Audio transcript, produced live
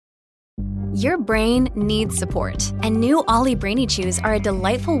Your brain needs support, and new Ollie Brainy Chews are a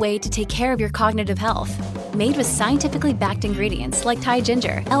delightful way to take care of your cognitive health. Made with scientifically backed ingredients like Thai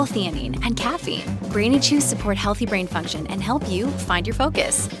ginger, L-theanine, and caffeine, Brainy Chews support healthy brain function and help you find your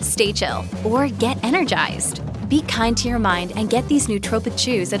focus, stay chill, or get energized. Be kind to your mind and get these nootropic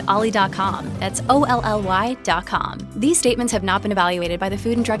chews at ollie.com. That's OLLY.com. These statements have not been evaluated by the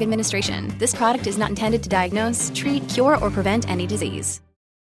Food and Drug Administration. This product is not intended to diagnose, treat, cure, or prevent any disease.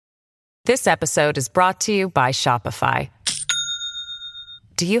 This episode is brought to you by Shopify.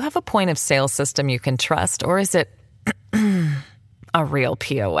 Do you have a point of sale system you can trust, or is it a real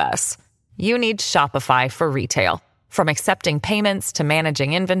POS? You need Shopify for retail. From accepting payments to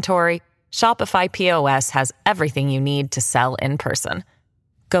managing inventory, Shopify POS has everything you need to sell in person.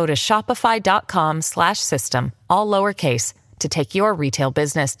 Go to shopify.com/system, all lowercase, to take your retail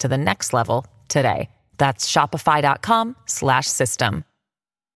business to the next level today. That's shopify.com/system.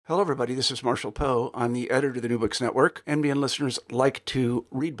 Hello, everybody. This is Marshall Poe. I'm the editor of the New Books Network. NBN listeners like to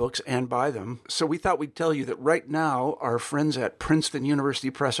read books and buy them. So we thought we'd tell you that right now, our friends at Princeton University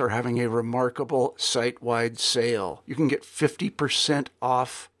Press are having a remarkable site-wide sale. You can get 50%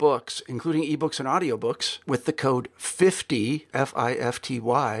 off books, including ebooks and audiobooks, with the code 50,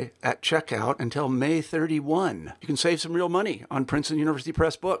 F-I-F-T-Y, at checkout until May 31. You can save some real money on Princeton University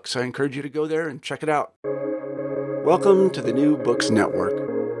Press books. I encourage you to go there and check it out. Welcome to the New Books Network.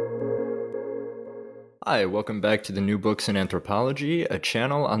 Hi, welcome back to the New Books in Anthropology, a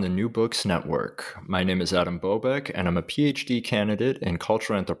channel on the New Books Network. My name is Adam Bobeck, and I'm a PhD candidate in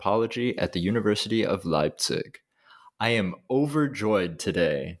cultural anthropology at the University of Leipzig. I am overjoyed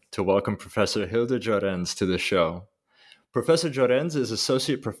today to welcome Professor Hilde Jorrens to the show. Professor Jorrens is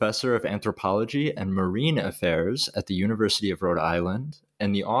Associate Professor of Anthropology and Marine Affairs at the University of Rhode Island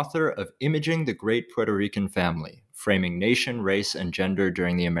and the author of Imaging the Great Puerto Rican Family, Framing Nation, Race, and Gender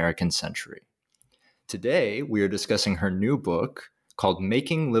During the American Century. Today, we are discussing her new book called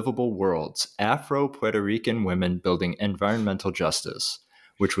Making Livable Worlds, Afro-Puerto Rican Women Building Environmental Justice,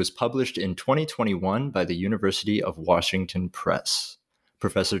 which was published in 2021 by the University of Washington Press.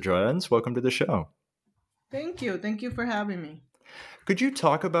 Professor Jorrens, welcome to the show. Thank you. Thank you for having me. Could you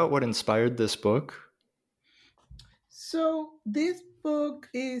talk about what inspired this book? So this book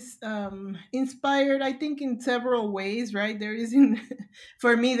is inspired, I think, in several ways, right?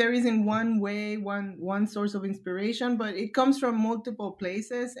 For me, there isn't one way, one source of inspiration, but it comes from multiple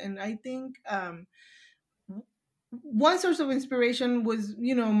places. And I think one source of inspiration was,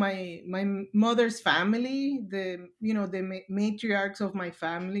 my mother's family, the matriarchs of my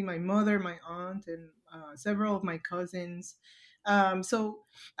family, my mother, my aunt, and several of my cousins. So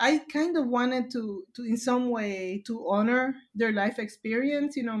I kind of wanted to in some way to honor their life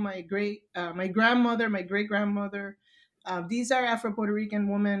experience. My grandmother, my great grandmother. These are Afro-Puerto Rican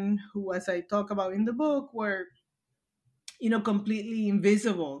women who, as I talk about in the book, were, completely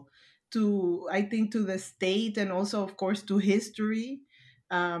invisible to, I think, to the state and also, of course, to history.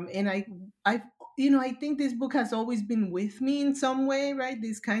 And I think this book has always been with me in some way, right?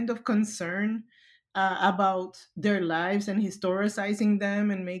 This kind of concern about their lives and historicizing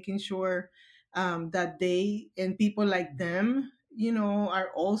them and making sure that they and people like them, are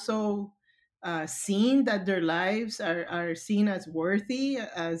also seen, that their lives are seen as worthy,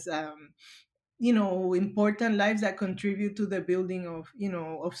 as important lives that contribute to the building of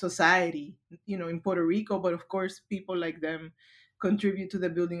society, in Puerto Rico, but of course people like them contribute to the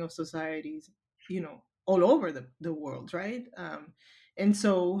building of societies, all over the world, right? And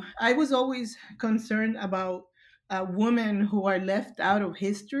so I was always concerned about women who are left out of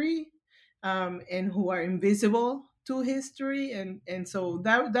history, and who are invisible to history, and so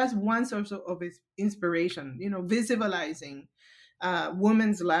that's one source of inspiration, visualizing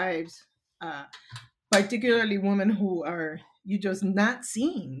women's lives, uh, particularly women who are you just not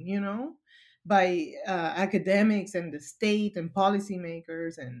seen, by academics and the state and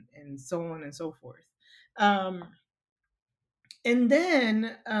policymakers and so on and so forth. And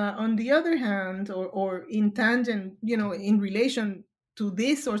then on the other hand, or in tangent, in relation to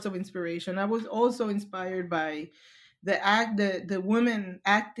this source of inspiration, I was also inspired by the women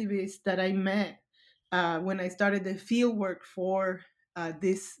activists that I met when I started the field work for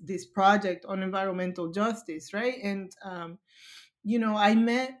this project on environmental justice, right? And I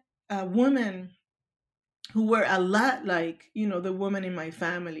met women who were a lot like, the women in my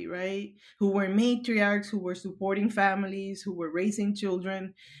family, right? Who were matriarchs, who were supporting families, who were raising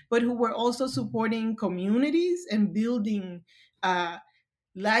children, but who were also supporting communities and building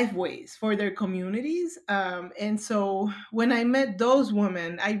lifeways for their communities. And so when I met those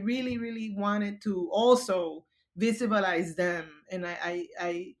women, I really, really wanted to also visualize them. And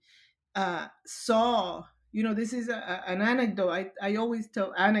I saw, this is an anecdote. I always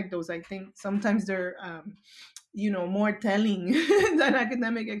tell anecdotes. I think sometimes they're more telling than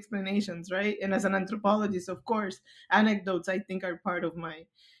academic explanations, right? And as an anthropologist, of course, anecdotes I think are part of my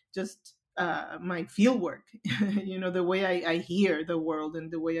just my field work. The way I hear the world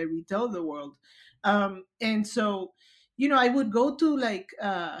and the way I retell the world. And so, I would go to like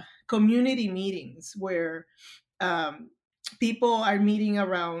community meetings where um, people are meeting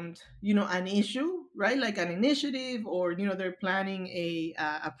around an issue, right, like an initiative, or they're planning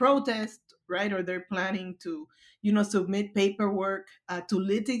a protest, right, or they're planning to submit paperwork to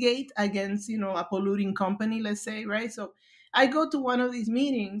litigate against a polluting company, let's say, right? So I go to one of these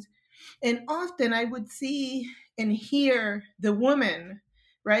meetings, and often I would see and hear the woman,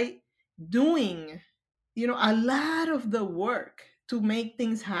 right, doing a lot of the work to make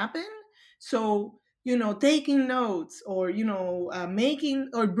things happen. So taking notes, or making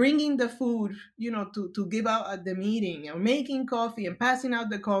or bringing the food to give out at the meeting, or making coffee and passing out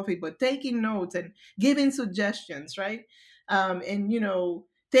the coffee, but taking notes and giving suggestions, right? And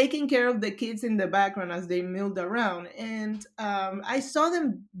taking care of the kids in the background as they milled around. And I saw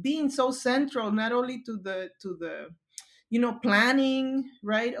them being so central, not only to the planning,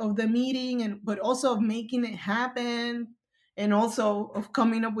 right, of the meeting, and but also of making it happen, and also of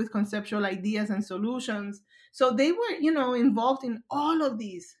coming up with conceptual ideas and solutions. So they were involved in all of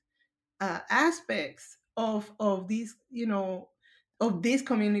these aspects of these of this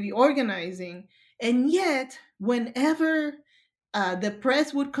community organizing. And yet, whenever the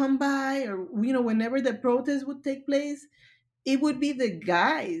press would come by, or whenever the protest would take place, it would be the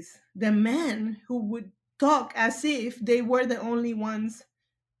guys, the men, who would talk as if they were the only ones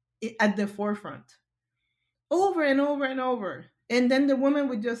at the forefront, over and over and over. And then the woman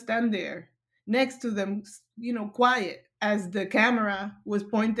would just stand there next to them, quiet, as the camera was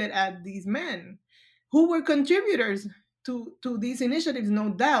pointed at these men who were contributors to these initiatives, no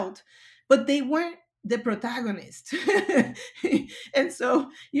doubt, but they weren't the protagonist. And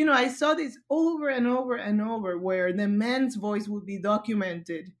so, I saw this over and over and over, where the man's voice would be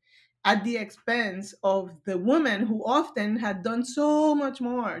documented at the expense of the woman, who often had done so much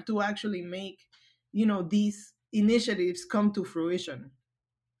more to actually make these initiatives come to fruition.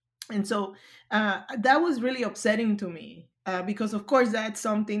 And so that was really upsetting to me, because of course that's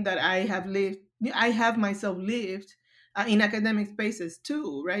something that I have myself lived in academic spaces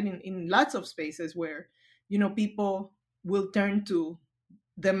too, right, in lots of spaces where people will turn to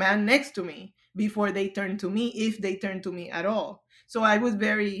the man next to me before they turn to me, if they turn to me at all. So I was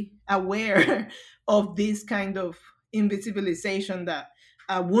very aware of this kind of invisibilization that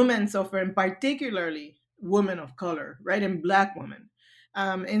women suffer, and particularly women of color, right, and Black women.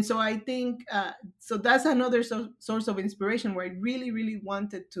 And so I think so that's another source of inspiration, where I really, really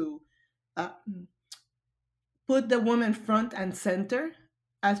wanted to uh, put the woman front and center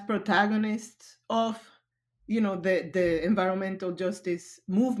as protagonists of the environmental justice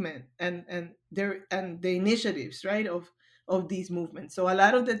movement, and the initiatives, right, of these movements. So a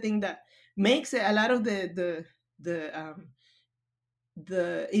lot of the thing that makes it, a lot of the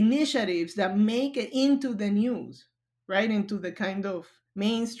initiatives that make it into the news, right, into the kind of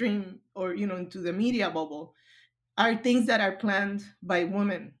mainstream, or into the media bubble, are things that are planned by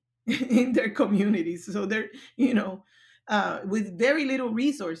women in their communities. So they're with very little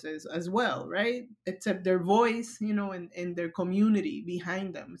resources as well, right, except their voice, and their community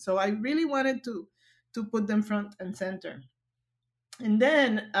behind them. So I really wanted to put them front and center. And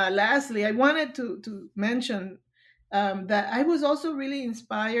then lastly, I wanted to mention that I was also really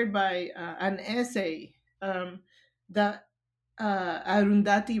inspired by an essay that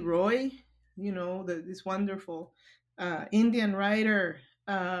Arundhati Roy, this wonderful Indian writer,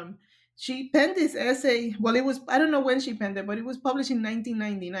 she penned this essay. Well, it was, I don't know when she penned it, but it was published in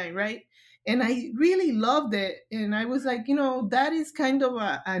 1999, right? And I really loved it. And I was like, that is kind of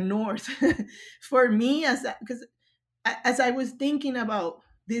a north for me, because as I was thinking about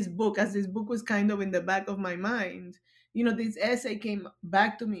this book, as this book was kind of in the back of my mind, this essay came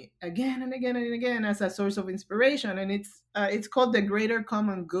back to me again and again and again as a source of inspiration. And it's called The Greater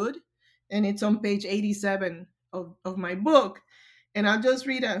Common Good, and it's on page 87 of my book. And I'll just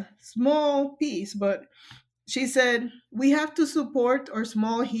read a small piece, but she said, "We have to support our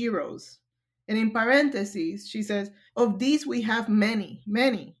small heroes." And in parentheses, she says, "Of these we have many,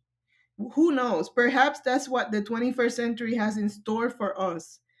 many. Who knows? Perhaps that's what the 21st century has in store for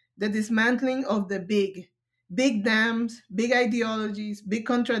us. The dismantling of the big dams, big ideologies, big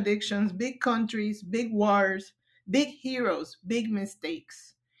contradictions, big countries, big wars, big heroes, big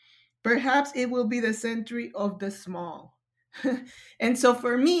mistakes. Perhaps it will be the century of the small, And so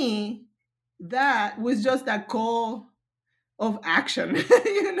for me, that was just a call of action,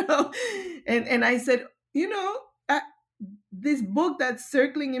 and I said, uh, this book that's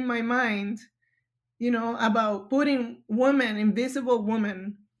circling in my mind, about putting women, invisible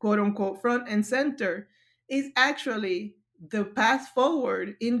women, quote unquote, front and center, is actually the path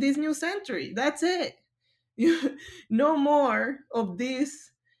forward in this new century. That's it. No more of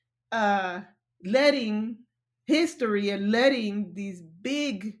this, uh, letting history and letting these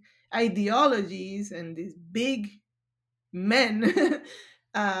big ideologies and these big men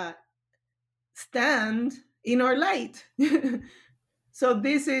uh, stand in our light. So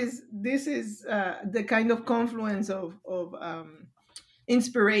this is the kind of confluence of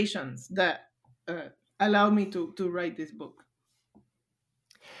inspirations that uh, allow me to write this book.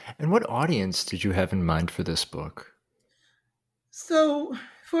 And what audience did you have in mind for this book? So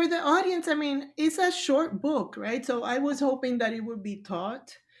for the audience, I mean, it's a short book, right? So I was hoping that it would be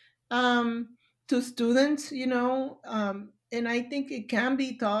taught um, to students, and I think it can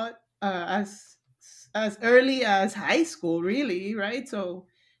be taught as early as high school, really, right? So,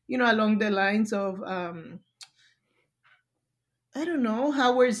 along the lines of I don't know,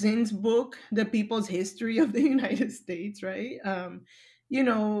 Howard Zinn's book, The People's History of the United States, right? You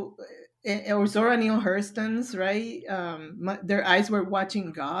know, or Zora Neale Hurston's, right? Their Eyes Were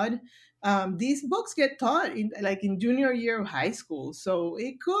Watching God. These books get taught in junior year of high school, so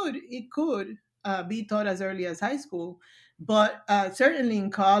it could be taught as early as high school, but certainly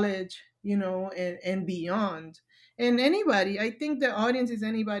in college, and beyond. And anybody, I think the audience is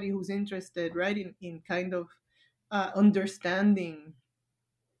anybody who's interested, right, in kind of understanding,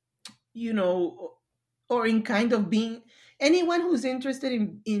 you know, or in kind of being anyone who's interested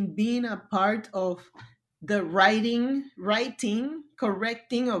in being a part of the writing,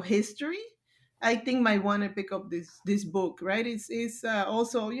 correcting of history. I think might want to pick up this book, right? It's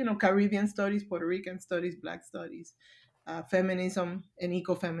also, Caribbean studies, Puerto Rican studies, Black studies, feminism and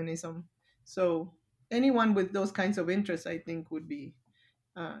ecofeminism. So anyone with those kinds of interests, I think, would be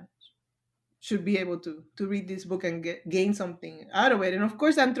uh, should be able to read this book and gain something out of it. And of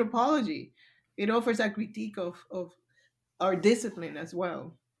course, anthropology, it offers a critique of our discipline as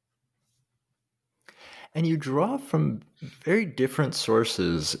well. And you draw from very different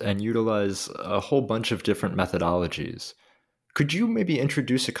sources and utilize a whole bunch of different methodologies. Could you maybe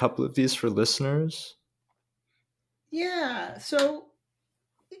introduce a couple of these for listeners? Yeah, so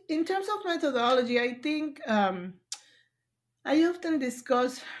in terms of methodology, I think I often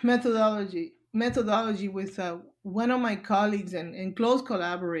discuss methodology with one of my colleagues and close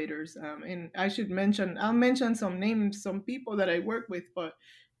collaborators. And I'll mention some names, some people that I work with, but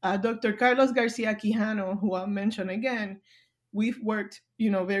Dr. Carlos Garcia Quijano, who I'll mention again, we've worked,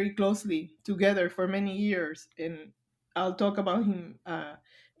 very closely together for many years, and I'll talk about him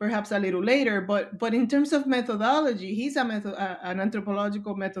perhaps a little later. But in terms of methodology, he's an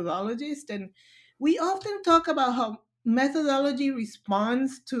anthropological methodologist, and we often talk about how methodology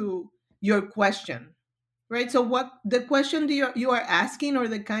responds to your question, right? So what the question you are asking, or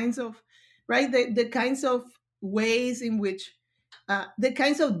the kinds of, right, the kinds of ways in which the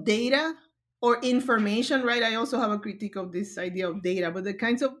kinds of data or information, right? I also have a critique of this idea of data, but the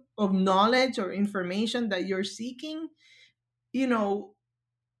kinds of knowledge or information that you're seeking, you know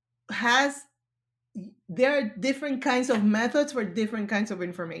has there are different kinds of methods for different kinds of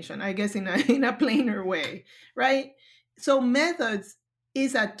information, I guess, in a in a plainer way, right? So methods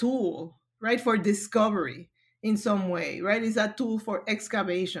is a tool, right, for discovery in some way, right? It's a tool for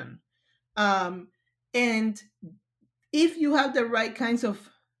excavation. Um, and if you have the right kinds of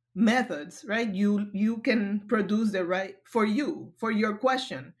methods, right, you can produce the right, for your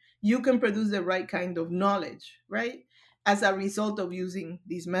question, you can produce the right kind of knowledge, right, as a result of using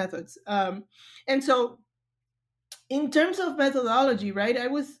these methods. And so in terms of methodology, right, I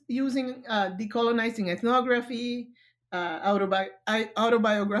was using decolonizing ethnography,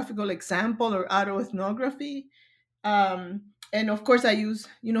 autobiographical example, or autoethnography. And of course, I use,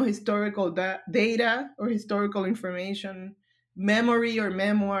 historical data or historical information, memory or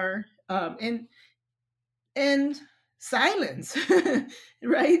memoir, and silence,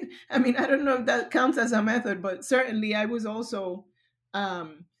 right? I mean, I don't know if that counts as a method, but certainly I was also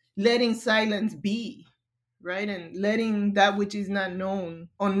letting silence be, right, and letting that which is not known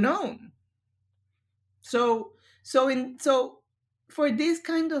unknown. So for this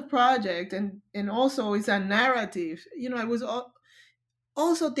kind of project, and also it's a narrative, I was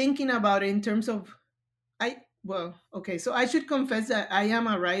also thinking about it in terms of, okay, so I should confess that I am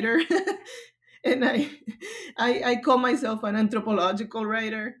a writer. And I call myself an anthropological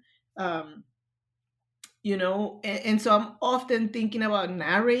writer. um and so I'm often thinking about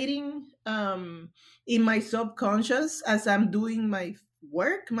narrating in my subconscious as I'm doing my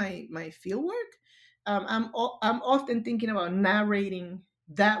work, my field work. I'm often thinking about narrating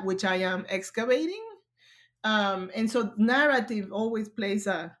that which I am excavating, and so narrative always plays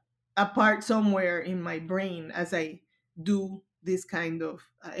a part somewhere in my brain as I do this kind of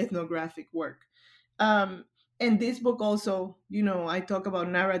ethnographic work. um, and this book also, I talk about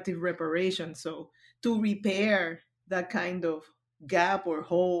narrative reparation. So to repair that kind of gap or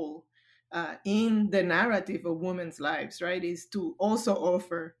hole in the narrative of women's lives, right, is to also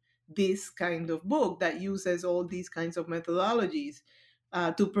offer this kind of book that uses all these kinds of methodologies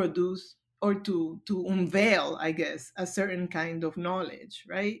to produce or to unveil, I guess, a certain kind of knowledge,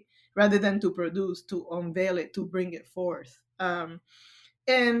 right? Rather than to produce, to unveil it, to bring it forth.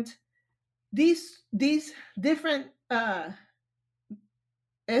 And these different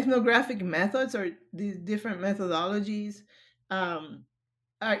ethnographic methods, or these different methodologies, um,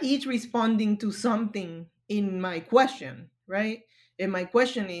 are each responding to something in my question, right? And my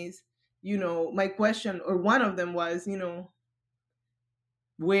question is, my question, or one of them was,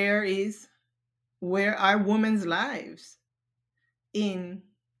 where is where are women's lives in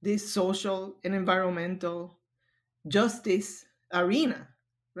this social and environmental justice arena,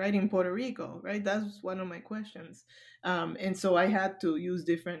 right, in Puerto Rico, right? That's one of my questions. And so I had to use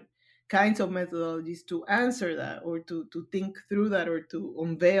different kinds of methodologies to answer that, or to think through that, or to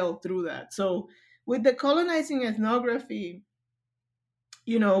unveil through that. So with the colonizing ethnography,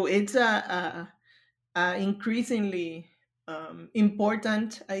 it's a increasingly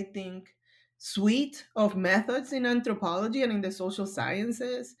important, I think, suite of methods in anthropology and in the social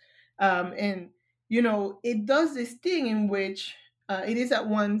sciences. And it does this thing in which it is at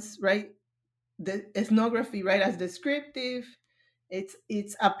once, right, the ethnography, right, as descriptive,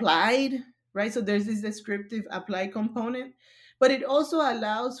 it's applied, right? So there's this descriptive applied component, but it also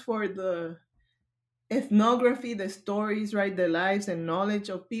allows for the ethnography, the stories, right, the lives and knowledge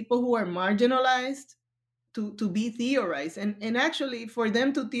of people who are marginalized to be theorized, and actually for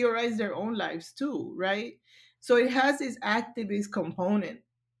them to theorize their own lives too, right? So it has this activist component.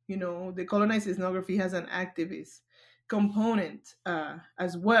 The colonized ethnography has an activist component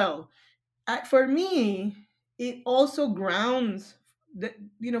as well. For me, it also grounds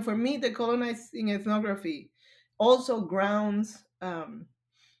for me, the colonizing ethnography also grounds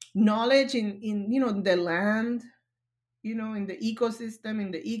knowledge in the land, in the ecosystem,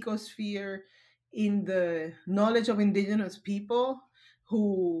 in the ecosphere, in the knowledge of indigenous people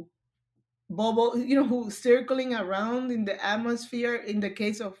who who circling around in the atmosphere. In the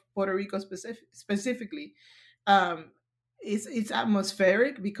case of Puerto Rico specifically, um, it's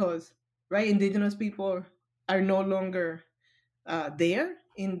atmospheric because, right, indigenous people are no longer there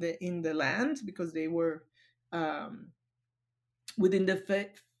in the land, because they were um, within the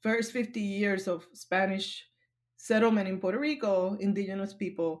first 50 years of Spanish settlement in Puerto Rico, indigenous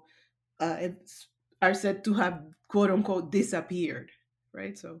people are said to have, quote unquote, disappeared,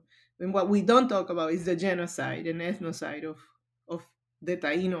 right? So, and what we don't talk about is the genocide and ethnocide of the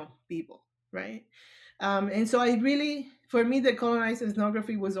Taino people, right? And so for me, the colonized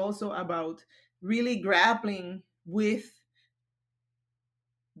ethnography was also about really grappling with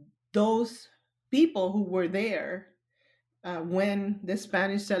those people who were there when the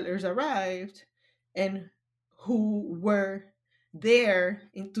Spanish settlers arrived, and who were there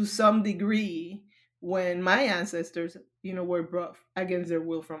to some degree when my ancestors, were brought against their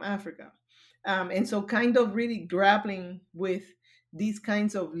will from Africa. And so kind of really grappling with these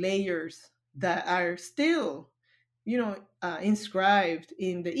kinds of layers that are still, inscribed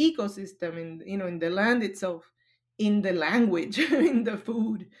in the ecosystem, in the land itself, in the language, in the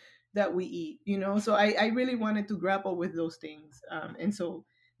food that we eat, so I really wanted to grapple with those things. And so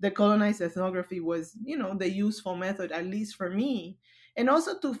the colonized ethnography was, the useful method, at least for me. And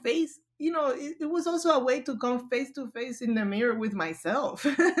also to face, it was also a way to come face to face in the mirror with myself.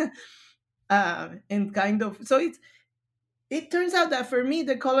 And kind of, so it turns out that for me,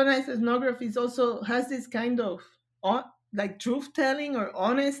 the colonized ethnography also has this kind of like truth telling or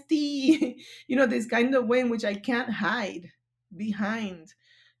honesty, this kind of way in which I can't hide behind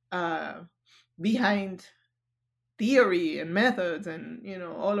uh, behind theory and methods, and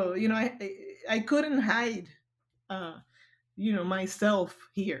all of, I couldn't hide uh, myself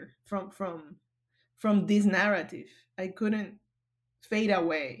here from this narrative. I couldn't fade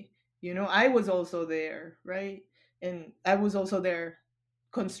away. I was also there, right? And I was also there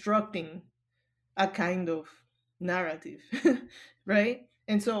constructing a kind of narrative, right?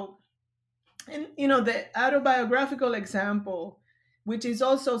 And so, and the autobiographical example which is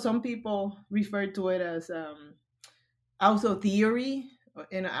also, some people refer to it as auto theory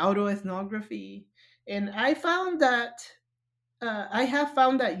and autoethnography. And I have found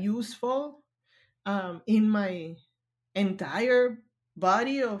that useful in my entire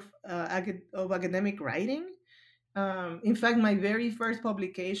body of academic writing. In fact, my very first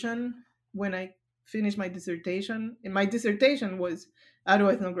publication, when I finished my dissertation, and my dissertation was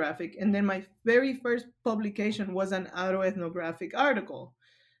autoethnographic, and then my very first publication was an autoethnographic article.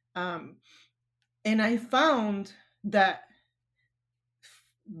 Um, and I found that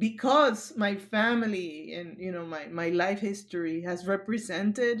because my family and my life history has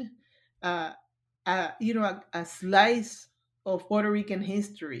represented uh, a slice of Puerto Rican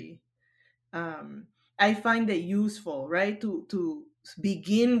history, um, I find it useful, right, to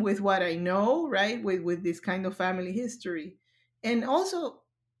begin with what I know, right, with this kind of family history, and also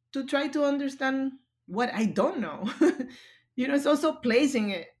to try to understand what I don't know. It's also placing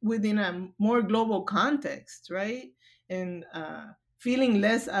it within a more global context, right, and feeling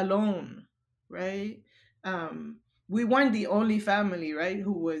less alone, right. We weren't the only family, right,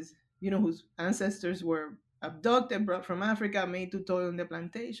 whose ancestors were abducted, brought from Africa, made to toil on the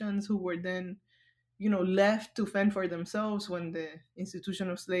plantations, who were then left to fend for themselves when the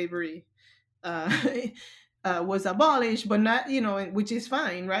institution of slavery uh, was abolished, but not, which is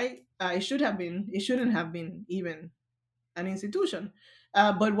fine, right. It shouldn't have been even an institution.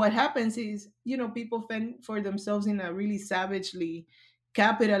 But what happens is, people fend for themselves in a really savagely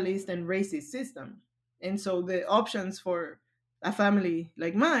capitalist and racist system. And so the options for a family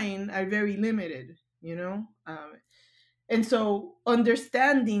like mine are very limited, and so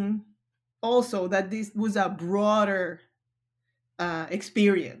understanding also that this was a broader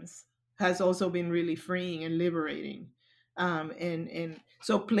experience has also been really freeing and liberating. And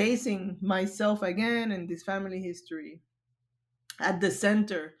so placing myself again in this family history at the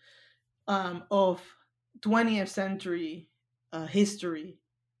center of 20th century history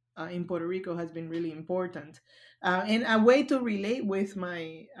in Puerto Rico has been really important, and a way to relate with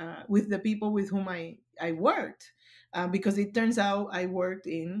the people with whom I worked, because it turns out I worked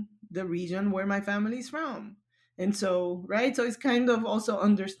in the region where my family is from, and so right, so it's kind of also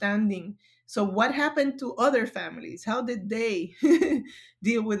understanding. So what happened to other families? How did they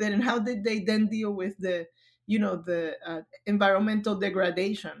deal with it, and how did they then deal with the environmental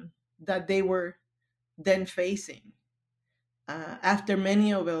degradation that they were then facing? After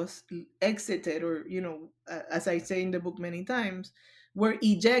many of us exited, or as I say in the book many times, were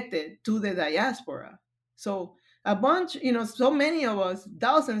ejected to the diaspora. So a bunch, so many of us,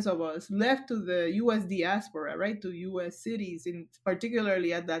 thousands of us, left to the U.S. diaspora, right, to U.S. cities, in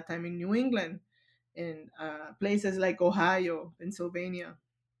particularly at that time in New England, and places like Ohio, Pennsylvania,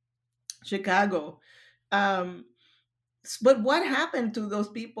 Chicago. Um, but what happened to those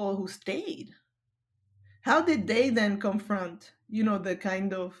people who stayed? How did they then confront, the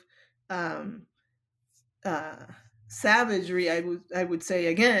kind of um, uh, savagery, I would say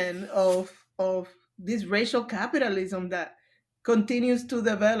again, of this racial capitalism that continues to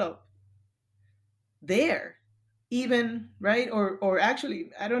develop there, even, right, or actually,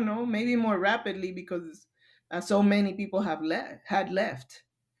 I don't know, maybe more rapidly, because so many people had left,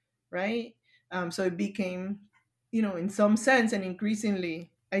 right. So it became, in some sense, and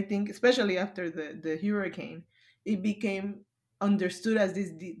increasingly, I think, especially after the hurricane, it became understood as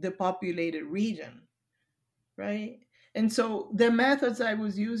this depopulated region, right. And so the methods I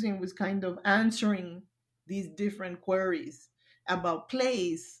was using was kind of answering these different queries about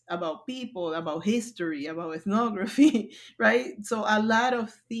place, about people, about history, about ethnography, right. So a lot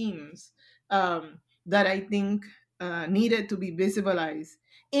of themes that I think needed to be visibilized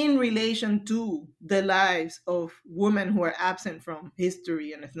in relation to the lives of women who are absent from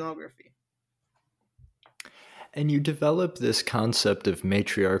history and ethnography. And you develop this concept of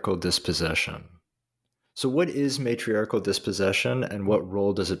matriarchal dispossession. So, what is matriarchal dispossession and what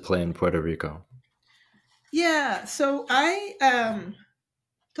role does it play in Puerto Rico? Yeah, so I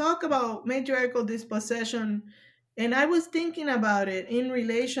talk about matriarchal dispossession, and I was thinking about it in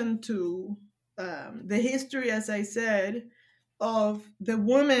relation to the history, as I said, of the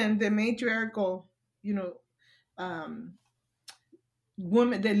woman, the matriarchal, you know, um,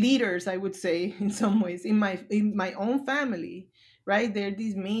 women, the leaders, I would say, in some ways, in my own family, right? There are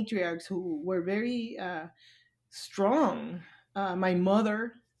these matriarchs who were very strong. My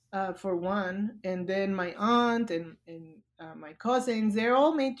mother, for one, and then my aunt and my cousins. They're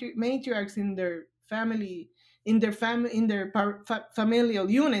all matriarchs in their family, in their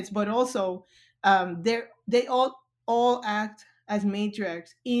familial units, but also they all act as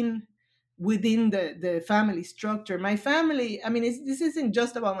matriarchs in within the family structure. My family, I mean, this isn't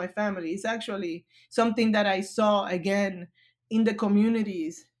just about my family. It's actually something that I saw again in the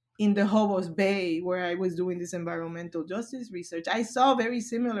communities in the Hobos Bay, where I was doing this environmental justice research. I saw very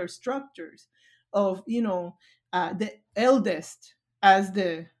similar structures of, the eldest as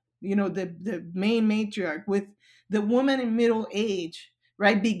the main matriarch, with the woman in middle age,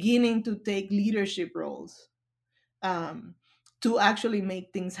 right, beginning to take leadership roles, um, to actually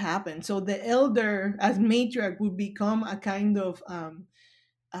make things happen. So the elder as matriarch would become a kind of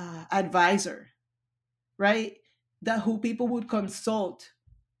advisor, right? That who people would consult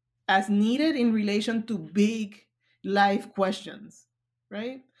as needed in relation to big life questions,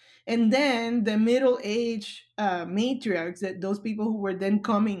 right? And then the middle age matriarchs, that those people who were then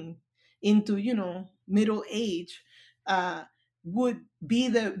coming into middle age, uh, would be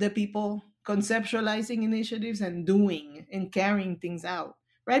the people conceptualizing initiatives and doing and carrying things out,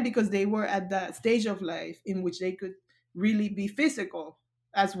 right? Because they were at that stage of life in which they could really be physical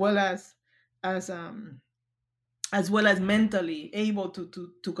as well as mentally able to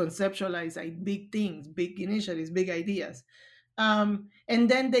conceptualize like big things, big initiatives, big ideas. And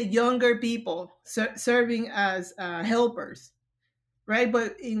then the younger people serving as helpers, right?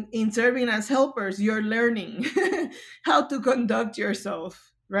 But in serving as helpers, you're learning how to conduct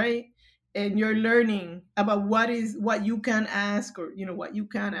yourself, right? And you're learning about what you can ask, or what you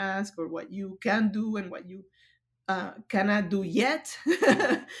can ask, or what you can do, and what you cannot do yet,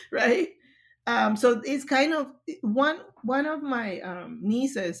 right? So it's kind of one of my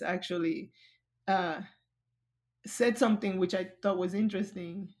nieces actually uh, said something which I thought was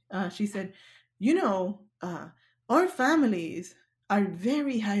interesting. She said, our families are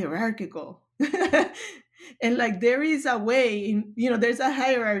very hierarchical. And like there is a way there's a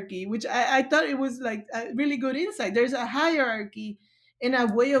hierarchy, which I thought it was like a really good insight. There's a hierarchy and a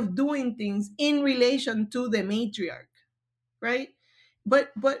way of doing things in relation to the matriarch, right?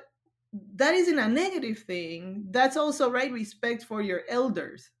 But that isn't a negative thing. That's also, right, respect for your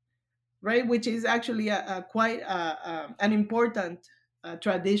elders, right? Which is actually a quite an important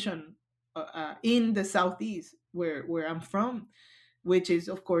tradition in the Southeast, where I'm from, which is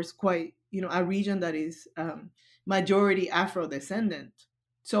of course quite a region that is majority Afro descendant.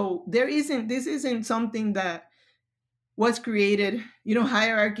 So this isn't something that was created,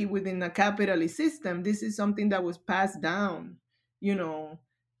 hierarchy within a capitalist system. This is something that was passed down, you know,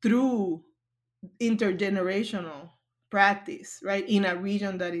 through intergenerational practice, right, in a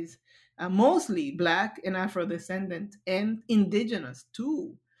region that is mostly Black and Afro descendant and indigenous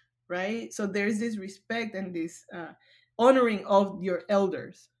too, right? So there's this respect and this honoring of your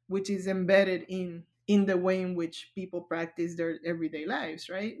elders, which is embedded in the way in which people practice their everyday lives,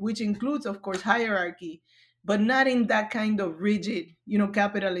 right? Which includes, of course, hierarchy, but not in that kind of rigid,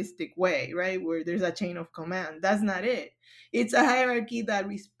 capitalistic way, right? Where there's a chain of command. That's not it. It's a hierarchy that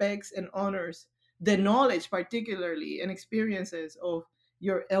respects and honors the knowledge, particularly, and experiences of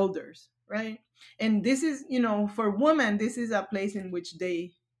your elders, right? And this is, for women, this is a place in which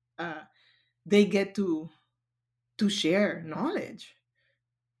they get to share knowledge,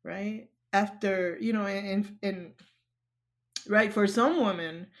 right? After, and right, for some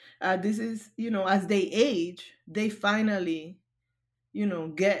women, this is, as they age, they finally,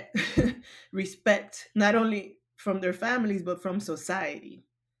 get respect, not only from their families, but from society,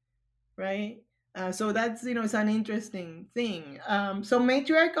 right? So that's, it's an interesting thing. So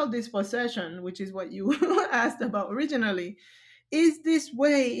matriarchal dispossession, which is what you asked about originally, is this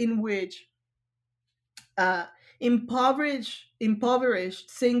way in which uh, impoverished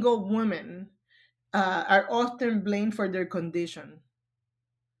single women are often blamed for their condition,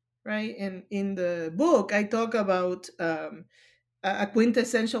 right? And in the book, I talk about a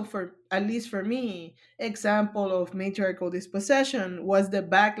quintessential, for at least for me, example of matriarchal dispossession was the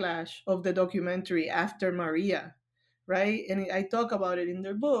backlash of the documentary After Maria, right? And I talk about it in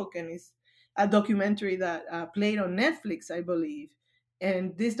the book, and it's a documentary that played on Netflix, I believe.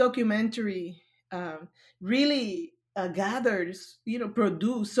 And this documentary really gathers,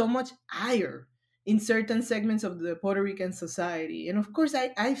 produced so much ire in certain segments of the Puerto Rican society. And of course,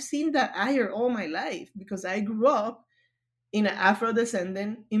 I've seen that ire all my life because I grew up in an Afro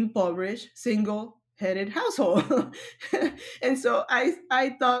descendant, impoverished, single headed household. And so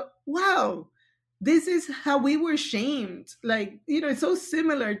I thought, wow, this is how we were shamed. Like, it's so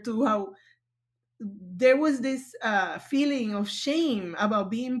similar to how there was this feeling of shame about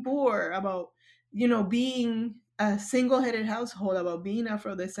being poor, about, being a single headed household, about being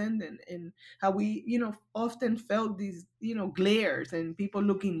Afro descendant, and how we, often felt these, glares and people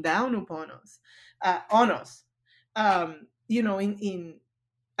looking down upon us, on us. In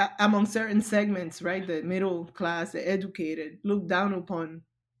among certain segments, right? The middle class, the educated, look down upon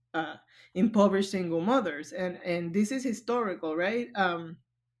uh, impoverished single mothers, and this is historical, right?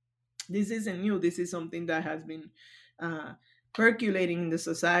 This isn't new. This is something that has been uh, percolating in the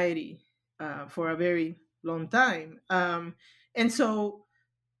society for a very long time, and so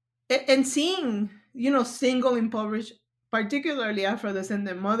and seeing single impoverished, particularly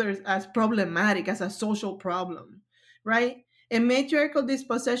Afro-descendant mothers, as problematic, as a social problem, right? And matriarchal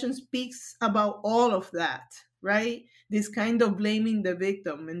dispossession speaks about all of that, right? This kind of blaming the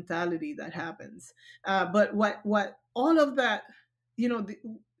victim mentality that happens. But what all of that,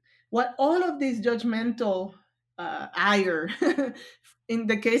 what all of this judgmental ire, in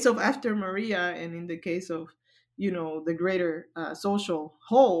the case of After Maria, and in the case of the greater social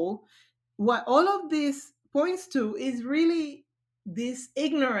whole, what all of this points to is really this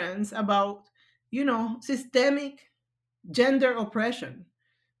ignorance about systemic gender oppression,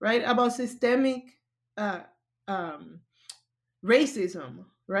 right? About systemic uh, um, racism,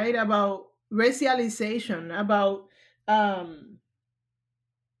 right? About racialization, about um,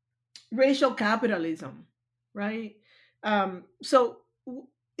 racial capitalism, right? So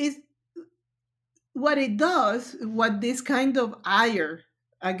is what it does, what this kind of ire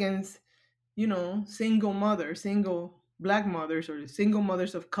against single mothers, single black mothers, or single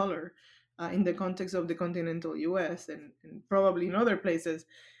mothers of color, in the context of the continental US, and probably in other places,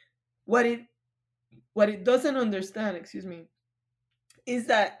 what it doesn't understand, excuse me, is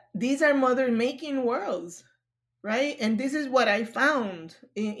that these are mothers making worlds, right? And this is what I found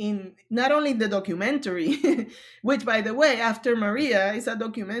in not only the documentary, which, by the way, After Maria is a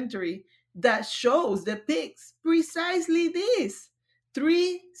documentary that depicts precisely this: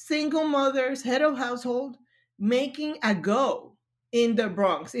 three single mothers, head of household, making a go in the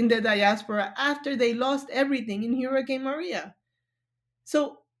Bronx, in the diaspora, after they lost everything in Hurricane Maria.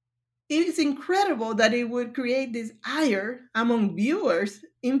 So it's incredible that it would create this ire among viewers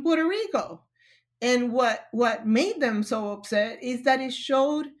in Puerto Rico. And what made them so upset is that it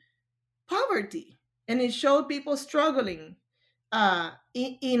showed poverty, and it showed people struggling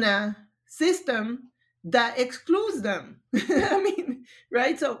in a system that excludes them. I mean,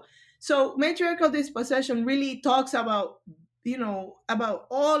 right? So matriarchal dispossession really talks about about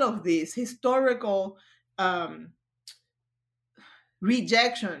all of this historical um,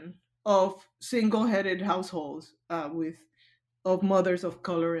 rejection of single-headed households with of mothers of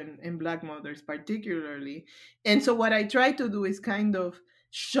color, and black mothers particularly. And so what I try to do is kind of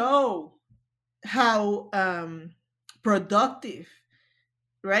show how productive,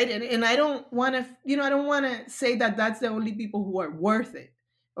 right? And I don't want to, I don't want to say that that's the only people who are worth it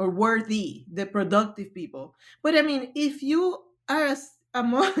or worthy, the productive people. But I mean, if you are a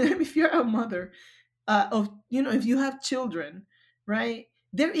mother, if you're a mother of, if you have children, right?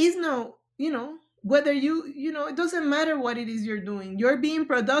 There is no, whether it doesn't matter what it is you're doing. You're being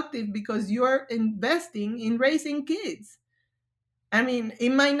productive because you're investing in raising kids. I mean,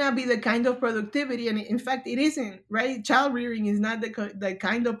 it might not be the kind of productivity, and in fact, it isn't, right? Child rearing is not the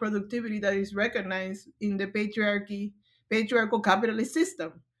kind of productivity that is recognized in the patriarchal capitalist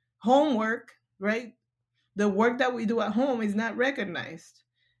system. Homework, right? The work that we do at home is not recognized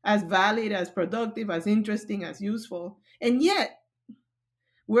as valid, as productive, as interesting, as useful. And yet,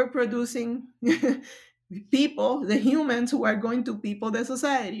 we're producing people, the humans who are going to people the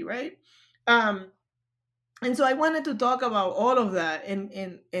society, right? And so I wanted to talk about all of that,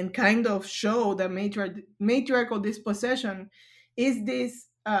 and kind of show that matriarchal dispossession is this,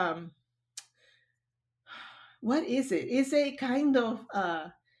 what is it? It's a kind of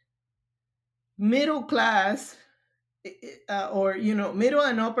middle class, or middle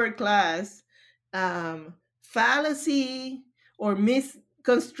and upper class fallacy, or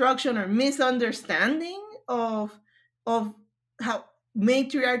misconstruction, or misunderstanding of how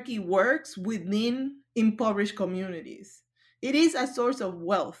matriarchy works within impoverished communities. It is a source of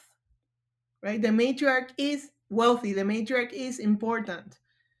wealth, right? The matriarch is wealthy. The matriarch is important,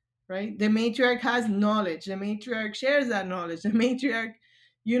 right? The matriarch has knowledge. The matriarch shares that knowledge. The matriarch,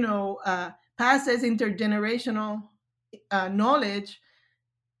 passes intergenerational knowledge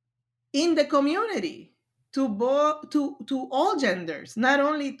in the community to all genders. Not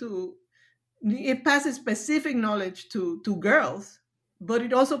only it passes specific knowledge to girls, but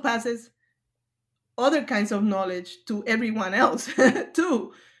it also passes other kinds of knowledge to everyone else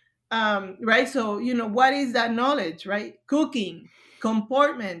too. Right? So, what is that knowledge, right? Cooking,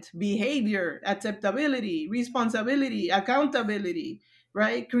 comportment, behavior, acceptability, responsibility, accountability,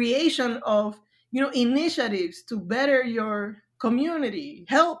 right? Creation of, initiatives to better your community,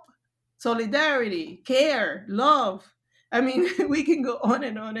 help, solidarity, care, love, I mean, we can go on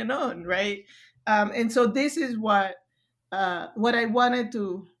and on and on, right? And so this is what I wanted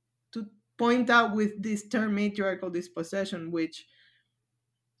to point out with this term matriarchal dispossession, which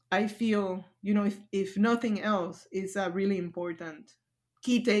I feel, if nothing else, is a really important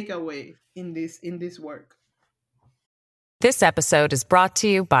key takeaway in this work. This episode is brought to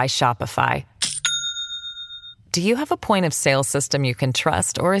you by Shopify. Do you have a point of sale system you can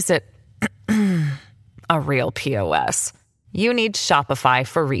trust, or is it a real POS? You need Shopify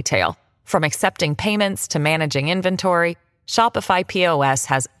for retail. From accepting payments to managing inventory, Shopify POS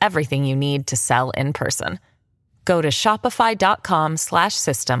has everything you need to sell in person. Go to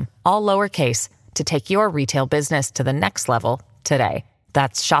shopify.com/system, all lowercase, to take your retail business to the next level today.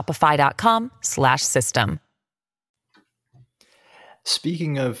 That's shopify.com/system.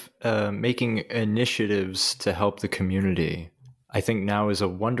 Speaking of making initiatives to help the community, I think now is a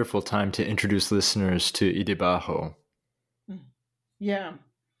wonderful time to introduce listeners to Idebajo. Yeah.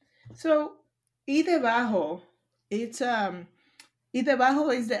 So Idebajo, Idebajo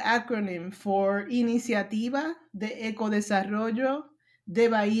is the acronym for Iniciativa de Ecodesarrollo de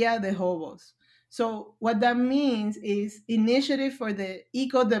Bahía de Jobos. So what that means is Initiative for the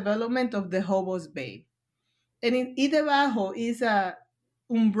Eco-Development of the Jobos Bay. And Idebajo is a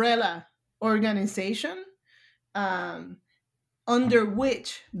umbrella organization under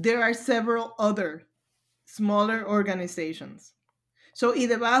which there are several other smaller organizations. So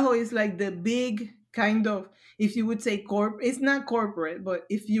Idebajo is like the big kind of, if you would say it's not corporate, but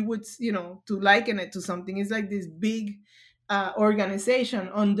if you would, to liken it to something, it's like this big organization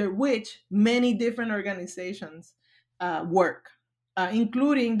under which many different organizations work,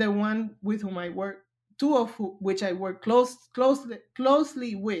 including the one with whom I work, two of which I work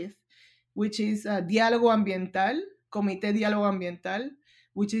closely with, which is Diálogo Ambiental, Comité Diálogo Ambiental,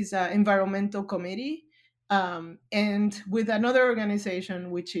 which is an environmental committee, and with another organization,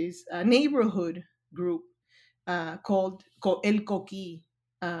 which is a neighborhood group called El Coquí,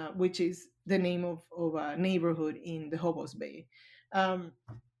 which is the name of a neighborhood in the Jobos Bay. And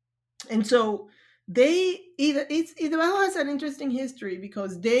so Idebajo has an interesting history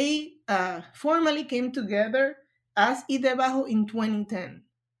because they formally came together as Idebajo in 2010.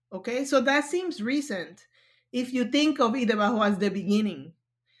 Okay, so that seems recent if you think of Idebajo as the beginning,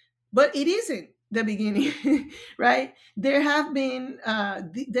 but it isn't the beginning, right? There have been,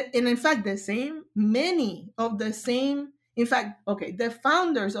 and in fact, the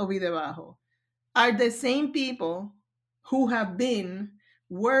founders of Idebajo are the same people who have been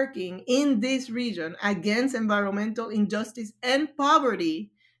working in this region against environmental injustice and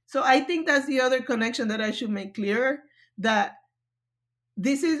poverty. So I think that's the other connection that I should make clear, that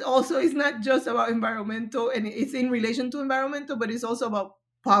this is not just about environmental, and it's in relation to environmental, but it's also about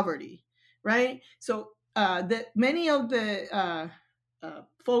poverty, right? So many of the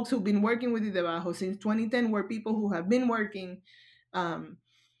folks who've been working with Idebajo since 2010 were people who have been working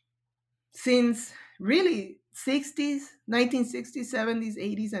since really 1960s, 70s,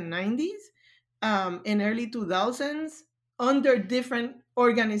 80s, and 90s, and early 2000s under different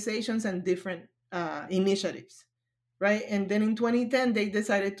organizations and different initiatives, right? And then in 2010, they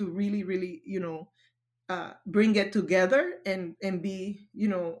decided to really, really, bring it together and be,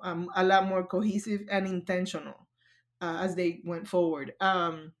 a lot more cohesive and intentional as they went forward.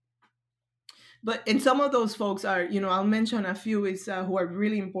 And some of those folks are, I'll mention a few who are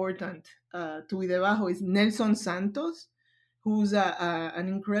really important to Idebajo is Nelson Santos, who's an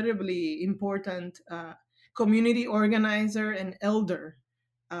incredibly important community organizer and elder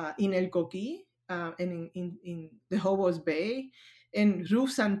in El Coquí and in the Jobos Bay. And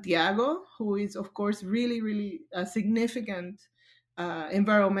Ruth Santiago, who is, of course, really, really a significant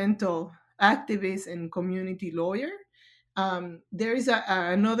environmental activist and community lawyer. There is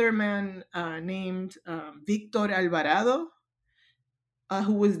another man named Victor Alvarado,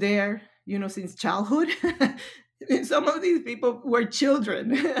 who was there, since childhood. Some of these people were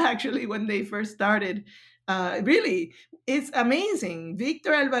children, actually, when they first started. Really, it's amazing.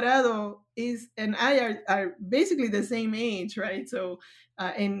 Victor Alvarado and I are basically the same age, right? So,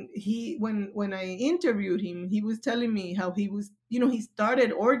 and when I interviewed him, he was telling me how he was, he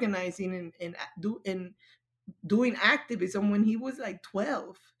started organizing and doing activism when he was like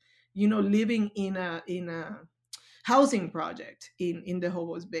 12, living in a housing project in the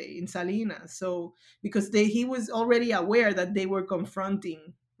Jobos Bay in Salinas. So because he was already aware that they were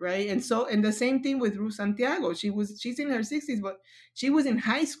confronting, right? And the same thing with Ruth Santiago. She's in her 60s, but she was in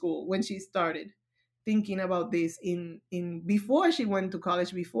high school when she started thinking about this in before she went to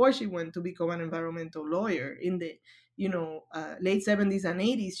college, before she went to become an environmental lawyer in the late 70s and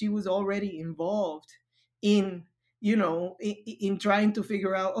 80s. She was already involved in in trying to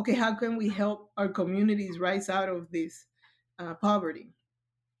figure out, okay, how can we help our communities rise out of this poverty,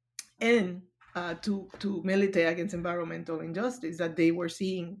 and to militate against environmental injustice that they were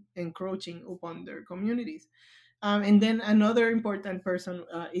seeing encroaching upon their communities. And then another important person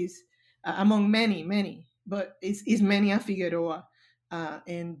is among many, but is Menia Figueroa,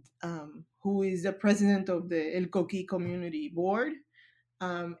 and who is the president of the El Coqui Community Board.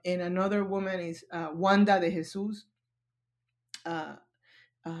 And another woman is Wanda de Jesus, uh,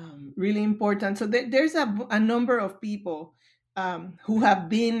 really important. So there's a number of people who have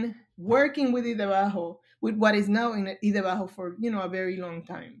been working with Idebajo, with what is now in Idebajo for a very long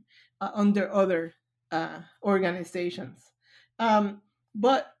time, under other organizations.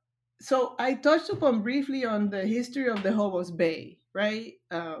 But so I touched upon briefly on the history of the Hobos Bay, right?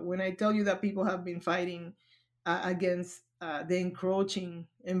 When I tell you that people have been fighting against the encroaching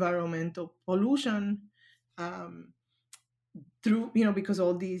environmental pollution, through because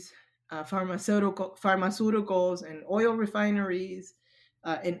all these pharmaceuticals and oil refineries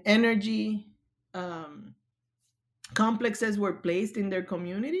and energy um, complexes were placed in their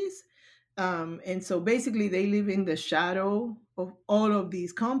communities, and so basically they live in the shadow of all of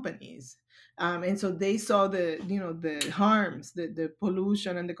these companies, and so they saw the harms, the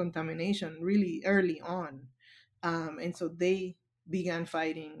pollution and the contamination really early on, and so they began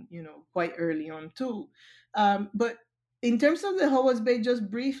fighting quite early on too. But in terms of the Hobos Bay,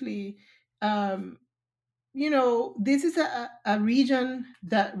 just briefly, um, this is a region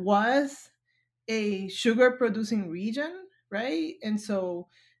that was a sugar producing region, right? And so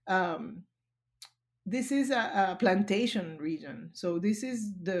um, this is a plantation region. So this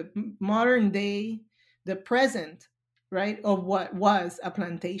is the modern day, the present, right, of what was a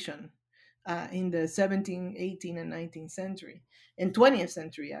plantation in the 17th, 18th, and 19th century, and 20th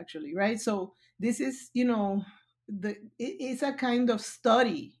century, actually, right? So this is, it's a kind of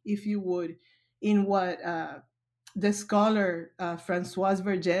study, if you would, in what the scholar Françoise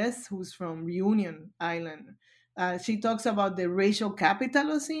Vergès, who's from Reunion Island, she talks about the racial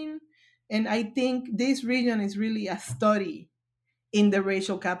capitalocene. And I think this region is really a study in the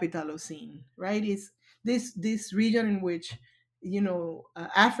racial capitalocene, right? It's this region in which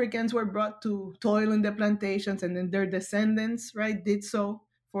Africans were brought to toil in the plantations, and then their descendants, right, did so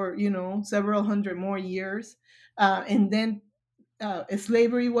for several hundred more years, and then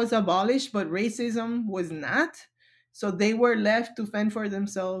slavery was abolished, but racism was not. So they were left to fend for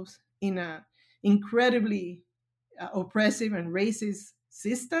themselves in a incredibly oppressive and racist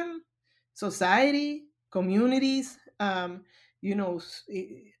system, society, communities.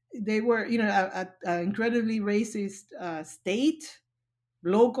 They were, a incredibly racist state,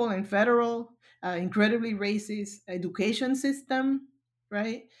 local and federal, incredibly racist education system,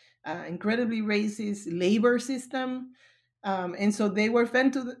 right? Incredibly racist labor system, and so they were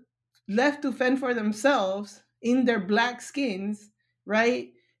left to fend for themselves in their black skins,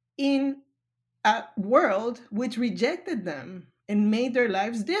 right? In a world which rejected them and made their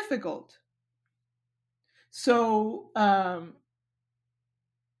lives difficult. So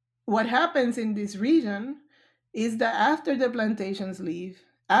what happens in this region is that after the plantations leave,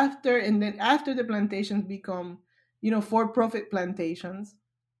 after the plantations become, for-profit plantations,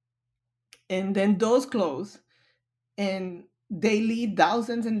 and then those close, and they leave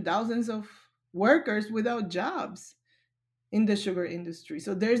thousands and thousands of workers without jobs in the sugar industry.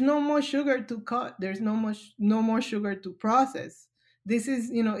 So there's no more sugar to cut. There's no more sugar to process. This is,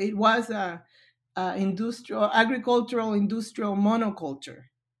 it was a agricultural industrial monoculture.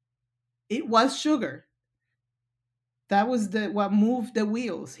 It was sugar. That was what moved the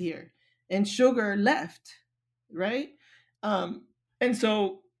wheels here, and sugar left, right? And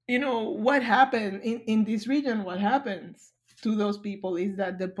so, what happened in this region, what happens to those people is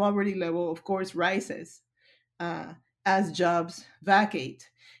that the poverty level, of course, rises as jobs vacate.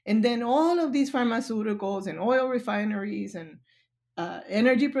 And then all of these pharmaceuticals and oil refineries and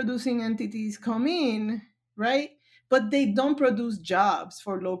energy producing entities come in, right? But they don't produce jobs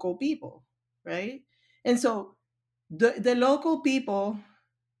for local people, right? And so the local people,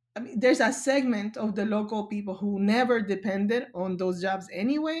 I mean, there's a segment of the local people who never depended on those jobs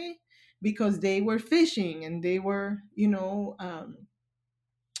anyway, because they were fishing and they were,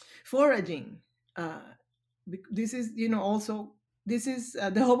 foraging. This is, also, this is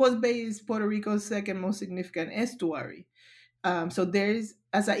the Hobos Bay is Puerto Rico's second most significant estuary. So there's,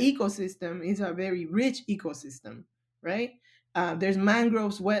 as an ecosystem, is a very rich ecosystem, right? There's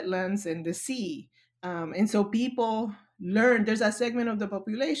mangroves, wetlands, and the sea. And so people learn, there's a segment of the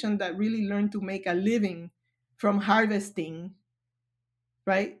population that really learned to make a living from harvesting,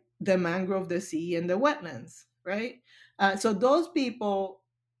 right, the mangrove, the sea, and the wetlands. right? So those people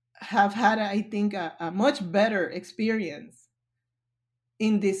have had, I think, a much better experience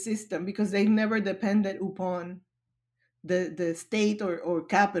in this system because they've never depended upon the state or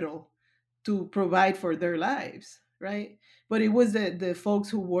capital to provide for their lives, right? But it was the folks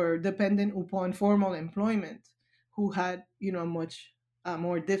who were dependent upon formal employment who had, a much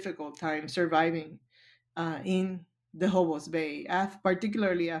more difficult time surviving in the Hobos Bay,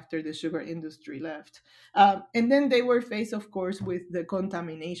 particularly after the sugar industry left. And then they were faced, of course, with the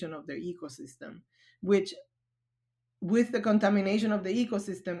contamination of their ecosystem, which, with the contamination of the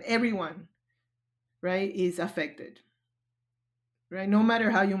ecosystem, everyone, right, is affected, right? No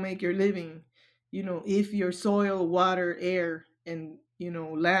matter how you make your living, if your soil, water, air, and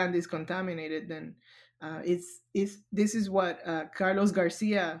land is contaminated, then it's this is what Carlos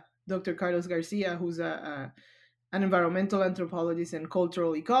Garcia, Dr. Carlos Garcia, who's an environmental anthropologist and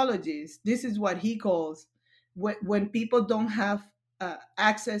cultural ecologist, this is what he calls when people don't have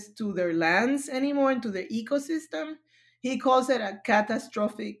access to their lands anymore and to their ecosystem. He calls it a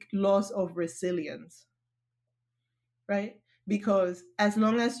catastrophic loss of resilience, right? Because as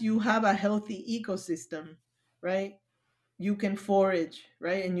long as you have a healthy ecosystem, right, you can forage,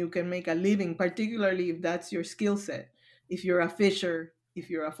 right, and you can make a living, particularly if that's your skill set. If you're a fisher, if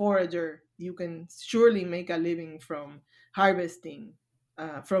you're a forager, you can surely make a living from harvesting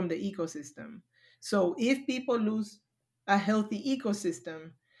from the ecosystem. So if people lose a healthy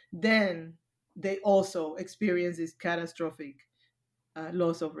ecosystem, then they also experience this catastrophic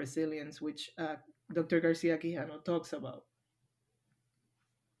loss of resilience, which Dr. Garcia Quijano talks about.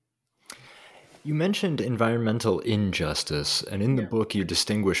 You mentioned environmental injustice, and in the book you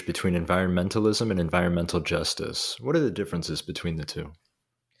distinguish between environmentalism and environmental justice. What are the differences between the two?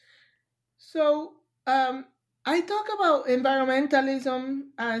 So, I talk about environmentalism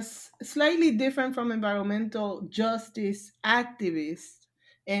as slightly different from environmental justice activists,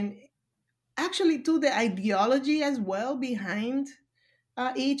 and actually to the ideology as well behind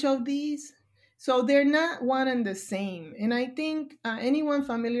each of these. So they're not one and the same. And I think anyone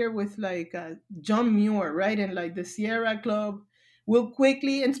familiar with like John Muir, right, and like the Sierra Club will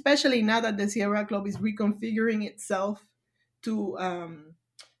quickly, and especially now that the Sierra Club is reconfiguring itself to,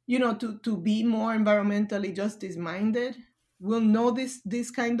 to be more environmentally justice minded, will know this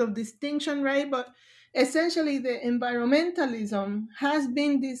kind of distinction, right? But essentially, the environmentalism has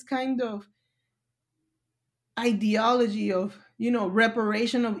been this kind of ideology of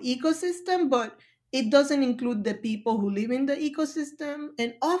reparation of ecosystem, but it doesn't include the people who live in the ecosystem,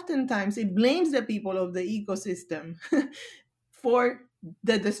 and oftentimes it blames the people of the ecosystem for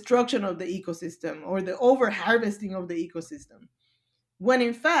the destruction of the ecosystem or the over harvesting of the ecosystem, when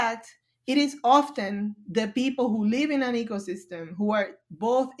in fact it is often the people who live in an ecosystem who are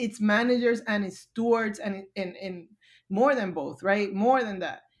both its managers and its stewards, and more than both, right, more than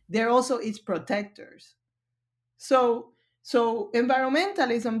that, they're also its protectors. So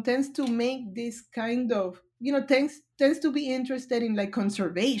environmentalism tends to make this kind of, tends to be interested in like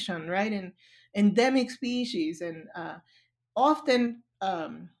conservation, right, and endemic species, and often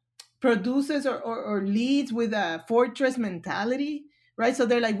produces or leads with a fortress mentality, right? So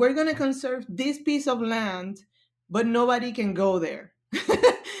they're like, we're going to conserve this piece of land, but nobody can go there.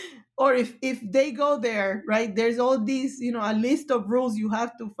 Or if they go there, right, there's all these, a list of rules you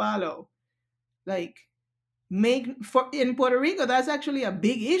have to follow. Like, in Puerto Rico, that's actually a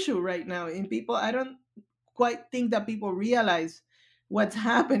big issue right now. In people, I don't quite think that people realize what's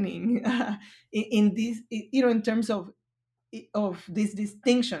happening in this, in terms of this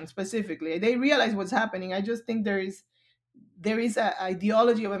distinction specifically. They realize what's happening. I just think there is an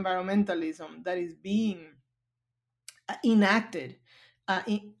ideology of environmentalism that is being enacted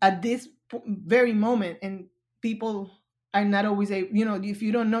at this very moment, and people are not always able, if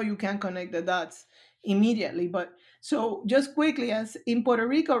you don't know, you can't connect the dots immediately. But so just quickly, as in Puerto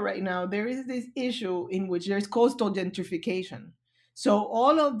Rico right now, there is this issue in which there's coastal gentrification. So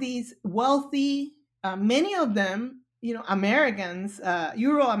all of these wealthy, many of them, Americans,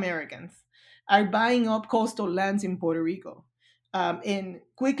 Euro Americans, are buying up coastal lands in Puerto Rico, and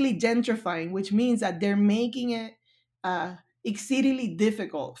quickly gentrifying, which means that they're making it exceedingly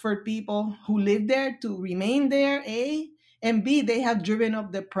difficult for people who live there to remain there, A, and B, they have driven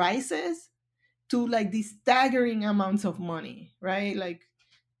up the prices to like these staggering amounts of money, right? Like,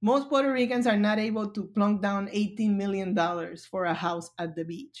 most Puerto Ricans are not able to plunk down $18 million for a house at the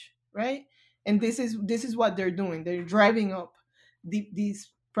beach, right? And this is what they're doing. They're driving up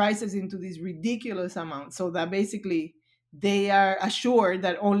these prices into these ridiculous amounts, so that basically they are assured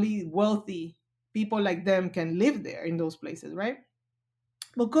that only wealthy people like them can live there in those places, right?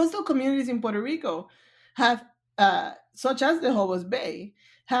 But coastal communities in Puerto Rico have such as the Hobos Bay,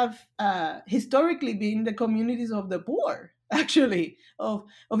 have historically been the communities of the poor, actually, of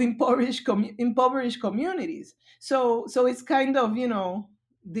impoverished communities. So it's kind of,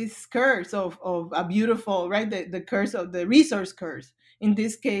 this curse of a beautiful, right? The curse of the resource curse. In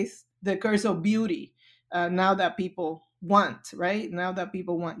this case, the curse of beauty. Now that people want, right? Now that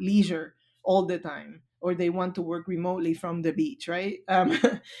people want leisure all the time, or they want to work remotely from the beach, right?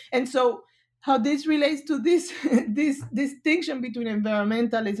 And so how this relates to this this distinction between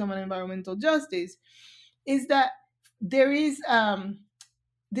environmentalism and environmental justice is that there is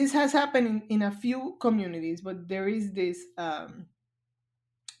this has happened in a few communities, but there is this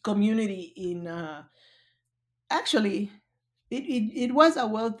community in actually it was a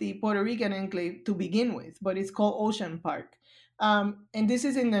wealthy Puerto Rican enclave to begin with, but it's called Ocean Park. And this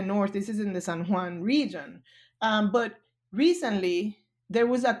is in the north, this is in the San Juan region. But recently, there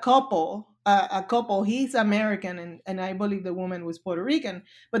was a couple, he's American, and I believe the woman was Puerto Rican,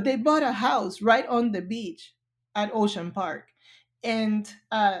 but they bought a house right on the beach at Ocean Park. And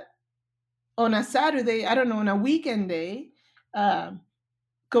on a Saturday, I don't know, on a weekend day, uh,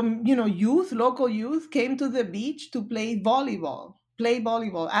 local youth came to the beach to play volleyball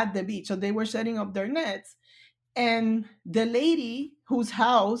at the beach. So they were setting up their nets. And the lady whose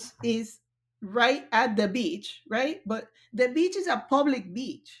house is right at the beach, right? But the beach is a public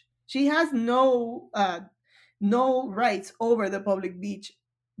beach. She has no rights over the public beach,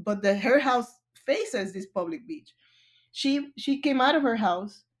 but her house faces this public beach. She came out of her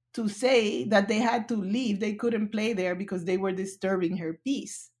house to say that they had to leave. They couldn't play there because they were disturbing her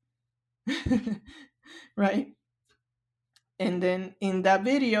peace. Right? And then in that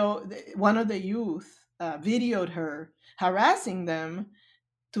video, one of the youth videoed her harassing them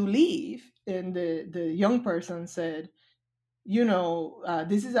to leave. And the young person said,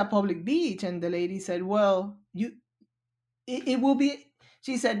 this is a public beach. And the lady said, well, it will be,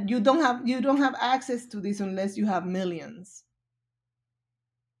 she said, you don't have access to this unless you have millions,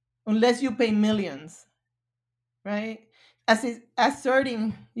 unless you pay millions, right? As is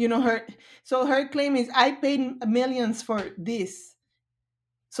asserting, her. So her claim is, I paid millions for this,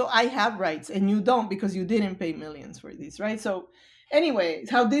 so I have rights, and you don't because you didn't pay millions for this, right? So anyway,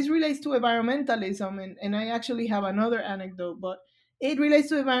 how this relates to environmentalism, and I actually have another anecdote, but it relates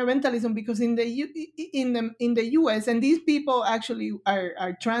to environmentalism because in the U.S., and these people actually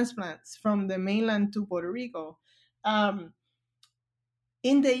are transplants from the mainland to Puerto Rico.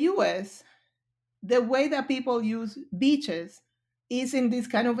 In the U.S., the way that people use beaches is in this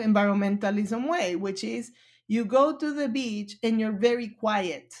kind of environmentalism way, which is you go to the beach and you're very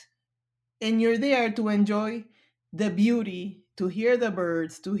quiet and you're there to enjoy the beauty, to hear the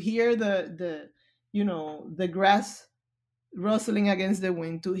birds, to hear the grass rustling against the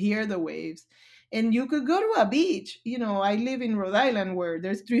wind, to hear the waves. And you could go to a beach. I live in Rhode Island where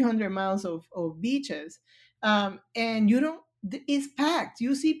there's 300 miles of beaches. And it's packed.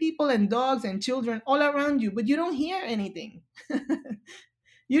 You see people and dogs and children all around you, but you don't hear anything.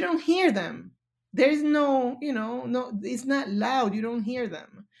 You don't hear them. There's no, it's not loud. You don't hear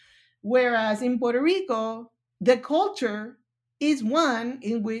them. Whereas in Puerto Rico, the culture is one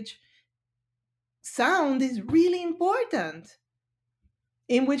in which sound is really important,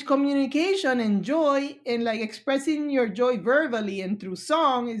 in which communication and joy and like expressing your joy verbally and through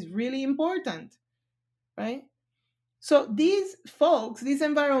song is really important, right? So these folks, these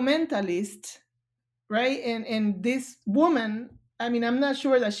environmentalists, right? And this woman, I mean, I'm not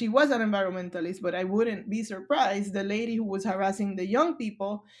sure that she was an environmentalist, but I wouldn't be surprised. The lady who was harassing the young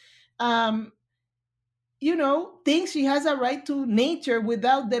people, thinks she has a right to nature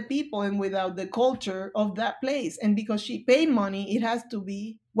without the people and without the culture of that place. And because she paid money, it has to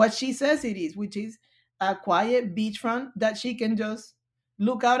be what she says it is, which is a quiet beachfront that she can just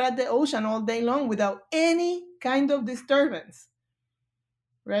look out at the ocean all day long without any kind of disturbance,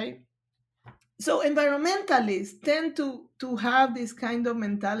 right? So environmentalists tend to have this kind of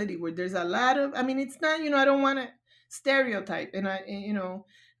mentality where there's a lot of, I mean, it's not, I don't want to stereotype, and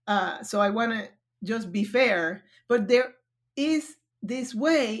so I want to just be fair, but there is this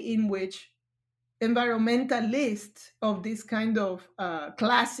way in which environmentalists of this kind of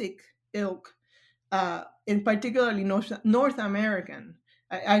classic ilk, in particularly North American,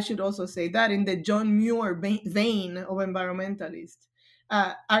 I should also say that in the John Muir vein of environmentalists,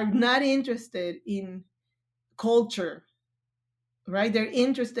 are not interested in culture, right? They're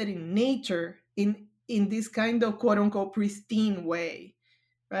interested in nature in this kind of quote unquote pristine way,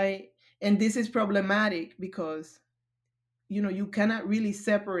 right? And this is problematic because, you cannot really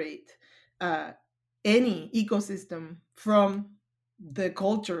separate any ecosystem from the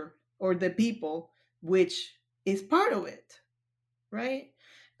culture or the people which is part of it, right?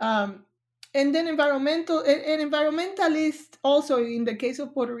 Um, and then environmentalists also, in the case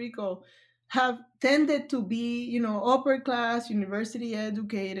of Puerto Rico, have tended to be, upper class, university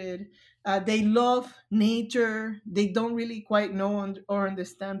educated. They love nature. They don't really quite know or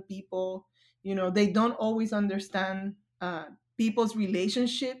understand people. They don't always understand people's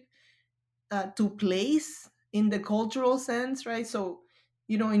relationship to place in the cultural sense, right? So,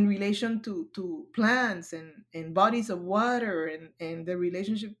 in relation to plants and bodies of water, and the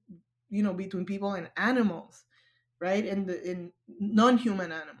relationship, between people and animals, right? And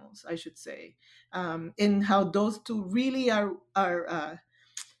non-human animals, I should say, and how those two really are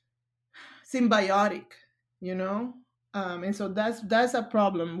symbiotic, you know. And so that's a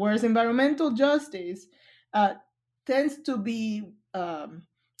problem. Whereas environmental justice uh, tends to be an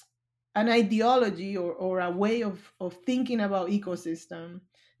ideology, or a way of thinking about ecosystem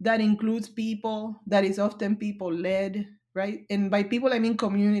that includes people, that is often people led, right? And by people I mean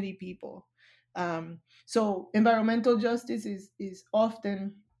community people. So environmental justice is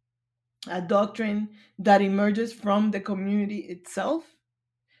often a doctrine that emerges from the community itself,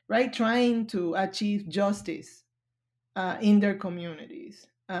 right, trying to achieve justice in their communities.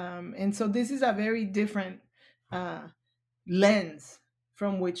 And so this is a very different uh, lens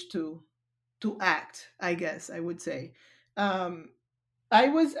from which to act, I guess I would say. um I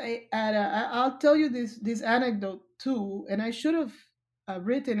was at I'll tell you this anecdote too, and I should have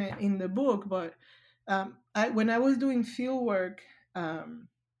written it in the book, but when I was doing field work,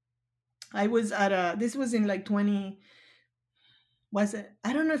 I was at a this was in like 20, was it,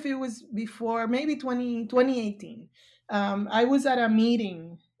 I don't know if it was before, maybe 2018. I was at a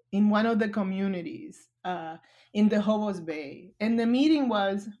meeting in one of the communities in the Hobos Bay, and the meeting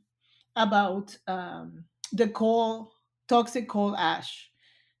was about the toxic coal ash.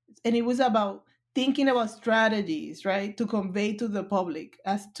 And it was about thinking about strategies, right, to convey to the public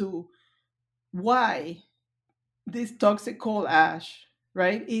as to why this toxic coal ash,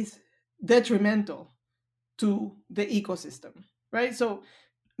 right, is detrimental to the ecosystem, right? So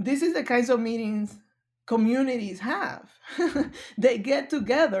this is the kinds of meetings communities have. They get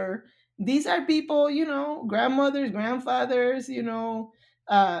together. These are people, grandmothers, grandfathers,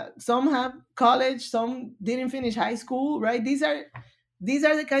 some have college, some didn't finish high school, right? These are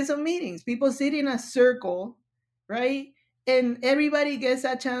the kinds of meetings. People sit in a circle, right? And everybody gets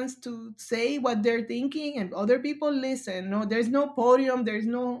a chance to say what they're thinking, and other people listen. No, there's no podium, there's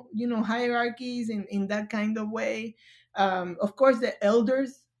no, hierarchies in that kind of way. Of course, the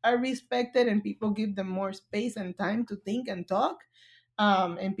elders are respected, and people give them more space and time to think and talk.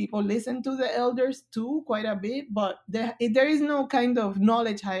 And people listen to the elders too, quite a bit, but there is no kind of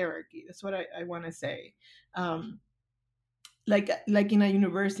knowledge hierarchy. That's what I want to say. Um, like in a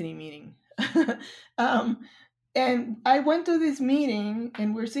university meeting. um, and I went to this meeting,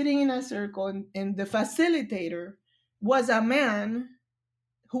 and we're sitting in a circle, and the facilitator was a man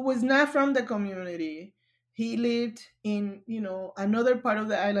who was not from the community. He lived in, another part of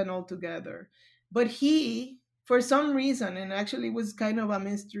the island altogether. But he, for some reason, and actually was kind of a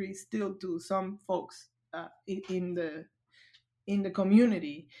mystery still to some folks in the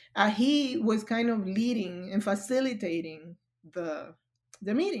community, he was kind of leading and facilitating the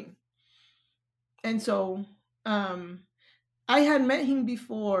meeting. And so I had met him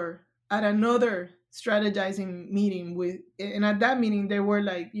before at another strategizing meeting and at that meeting there were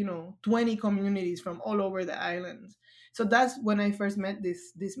like 20 communities from all over the islands. So that's when I first met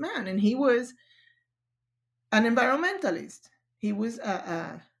this man, and he was an environmentalist. He was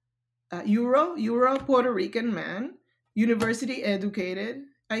a Euro Puerto Rican man, university educated.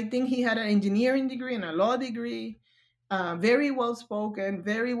 I think he had an engineering degree and a law degree. Very well spoken,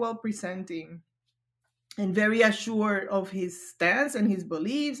 very well presenting, and very assured of his stance and his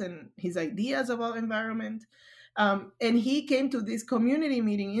beliefs and his ideas about environment. And he came to this community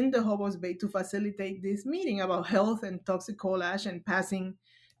meeting in the Hobos Bay to facilitate this meeting about health and toxic coal ash, and passing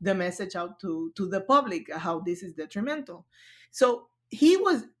the message out to the public how this is detrimental. So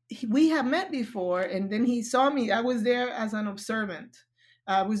we have met before, and then he saw me. I was there as an observant.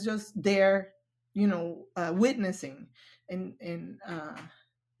 I was just there, witnessing and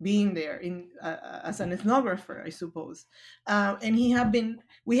being there as an ethnographer, I suppose. And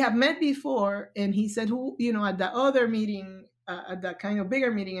we have met before, and he said, who, at the other meeting, at that kind of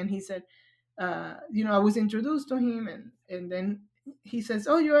bigger meeting, and he said, I was introduced to him, and then he says,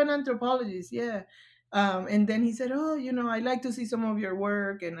 oh, you're an anthropologist, yeah. And then he said, oh, I'd like to see some of your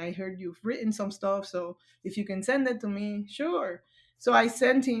work, and I heard you've written some stuff, so if you can send it to me, sure. So I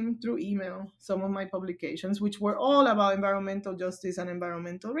sent him through email some of my publications, which were all about environmental justice and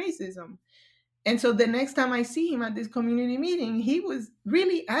environmental racism. And so the next time I see him at this community meeting, he was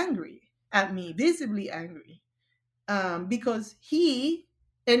really angry at me, visibly angry, because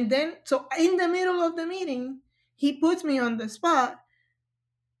so in the middle of the meeting, he puts me on the spot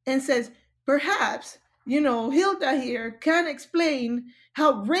and says, perhaps, Hilda here can explain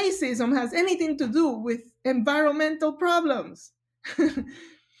how racism has anything to do with environmental problems.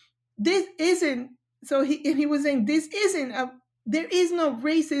 This isn't, so he was saying, there is no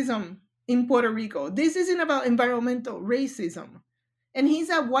racism in Puerto Rico. This isn't about environmental racism. And he's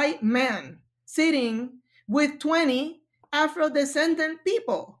a white man sitting with 20 Afro-descendant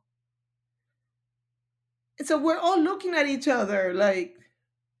people. And so we're all looking at each other like,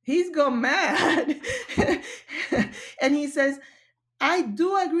 he's gone mad. And he says, I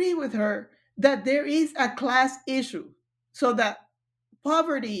do agree with her that there is a class issue, so that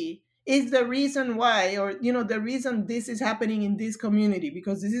poverty is the reason why, or the reason this is happening in this community,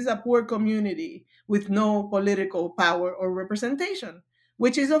 because this is a poor community with no political power or representation,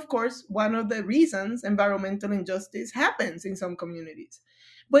 which is of course one of the reasons environmental injustice happens in some communities.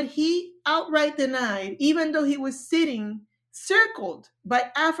 But he outright denied, even though he was sitting circled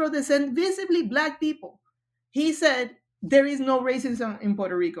by Afro-descent, visibly Black people, he said there is no racism in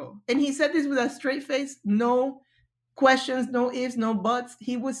Puerto Rico. And he said this with a straight face, no questions, no ifs, no buts.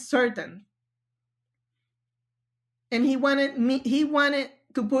 He was certain. And he wanted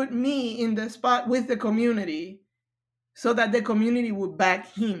to put me in the spot with the community so that the community would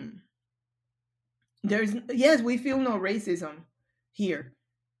back him. Yes, we feel no racism here.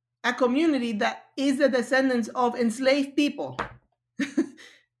 A community that is the descendants of enslaved people.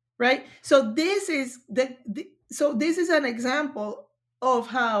 Right? So this is this is an example of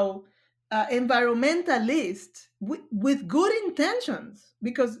how environmentalists with good intentions,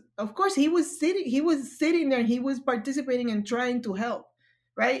 because of course he was sitting there, he was participating and trying to help,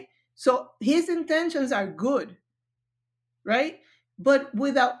 right? So his intentions are good, right? But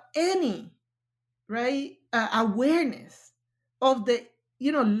without any, right, awareness of the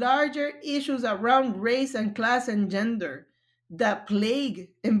larger issues around race and class and gender that plague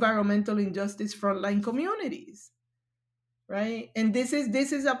environmental injustice frontline communities, right? And this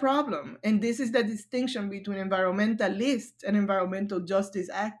is a problem, and this is the distinction between environmentalists and environmental justice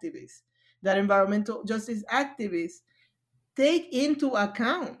activists. That environmental justice activists take into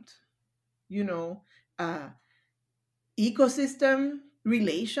account, ecosystem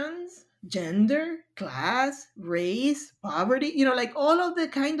relations, gender, class, race, poverty, like all of the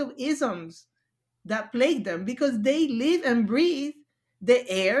kind of isms that plague them, because they live and breathe the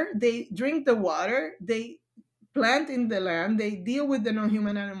air, they drink the water, they plant in the land, they deal with the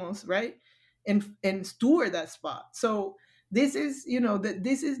non-human animals, right? And steward that spot. So this is,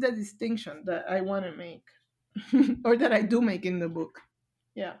 this is the distinction that I want to make, or that I do make in the book.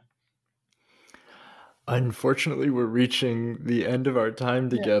 Yeah. Unfortunately, we're reaching the end of our time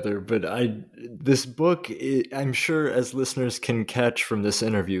together, but this book, I'm sure as listeners can catch from this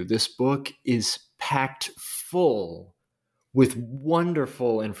interview, this book is packed full with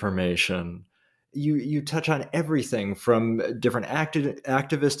wonderful information. You touch on everything from different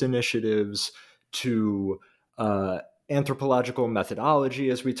activist initiatives to anthropological methodology,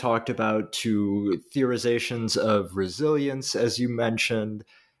 as we talked about, to theorizations of resilience, as you mentioned.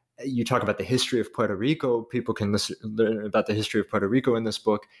 You talk about the history of Puerto Rico. People can learn about the history of Puerto Rico in this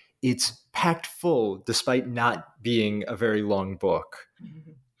book. It's packed full, despite not being a very long book.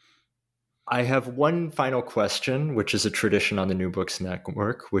 Mm-hmm. I have one final question, which is a tradition on the New Books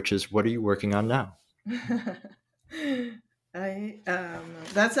Network, which is, what are you working on now?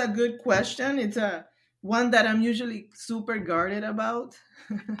 That's a good question. It's one that I'm usually super guarded about.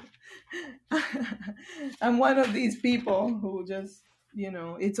 I'm one of these people who just,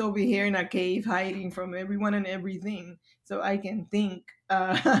 it's over here in a cave hiding from everyone and everything, so I can think.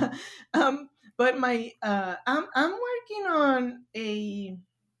 But I'm working on a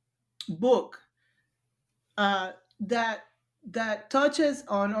book that touches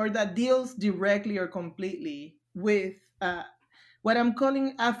on, or that deals directly or completely with what I'm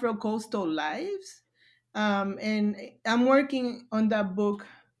calling Afro-Coastal lives. And I'm working on that book.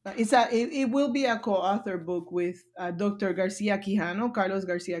 It will be a co-author book with Dr. Garcia Quijano, Carlos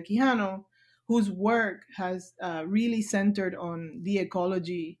Garcia Quijano, whose work has really centered on the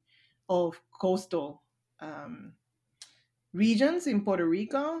ecology of coastal regions in Puerto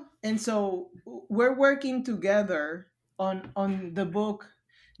Rico. And so we're working together on the book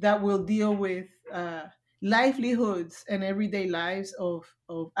that will deal with livelihoods and everyday lives of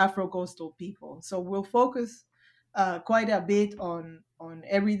Afro-Coastal people. So we'll focus quite a bit on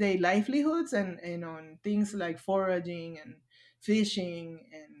everyday livelihoods and on things like foraging and fishing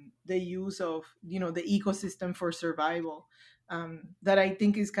the use of, the ecosystem for survival, that I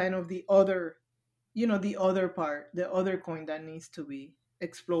think is kind of the other, the other part, the other coin that needs to be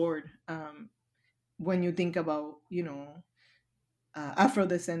explored, when you think about,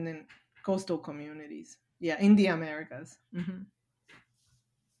 Afro-descendant coastal communities, in the Americas. Mm-hmm.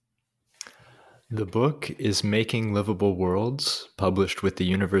 The book is Making Livable Worlds, published with the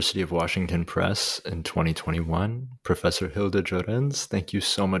University of Washington Press in 2021. Professor Hilda Llorens, thank you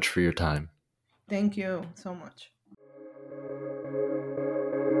so much for your time. Thank you so much.